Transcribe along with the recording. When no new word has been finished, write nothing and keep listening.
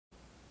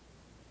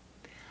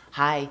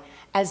Hi,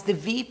 as the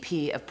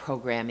VP of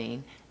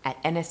Programming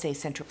at NSA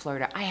Central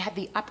Florida, I had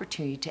the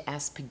opportunity to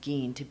ask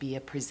Pegine to be a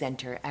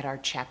presenter at our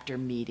chapter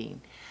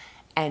meeting.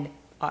 And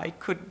I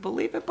couldn't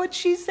believe it, but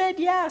she said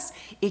yes.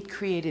 It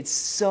created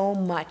so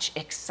much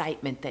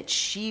excitement that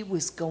she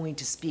was going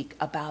to speak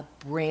about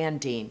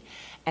branding.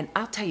 And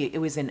I'll tell you, it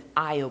was an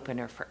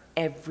eye-opener for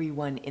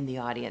everyone in the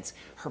audience.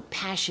 Her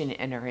passion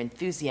and her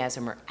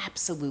enthusiasm are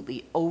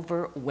absolutely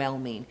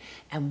overwhelming.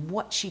 And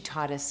what she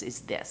taught us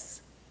is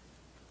this,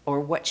 or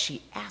what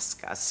she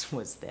asked us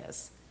was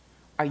this: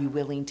 are you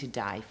willing to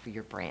die for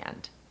your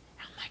brand?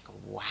 I'm like,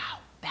 wow,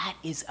 that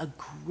is a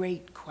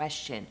great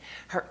question.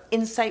 Her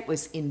insight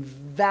was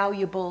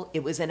invaluable.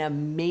 It was an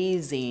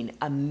amazing,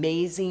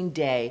 amazing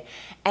day.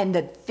 And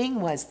the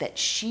thing was that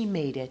she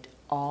made it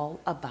all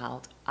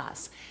about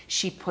us.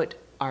 She put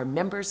our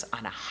members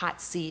on a hot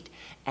seat,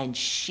 and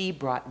she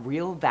brought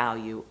real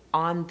value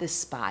on the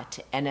spot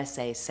to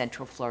NSA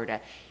Central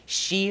Florida.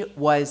 She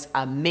was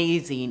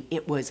amazing.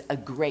 It was a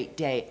great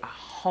day, a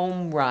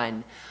home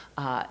run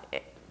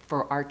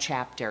for our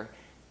chapter.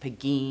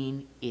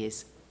 Pegine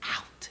is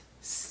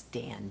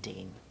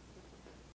outstanding.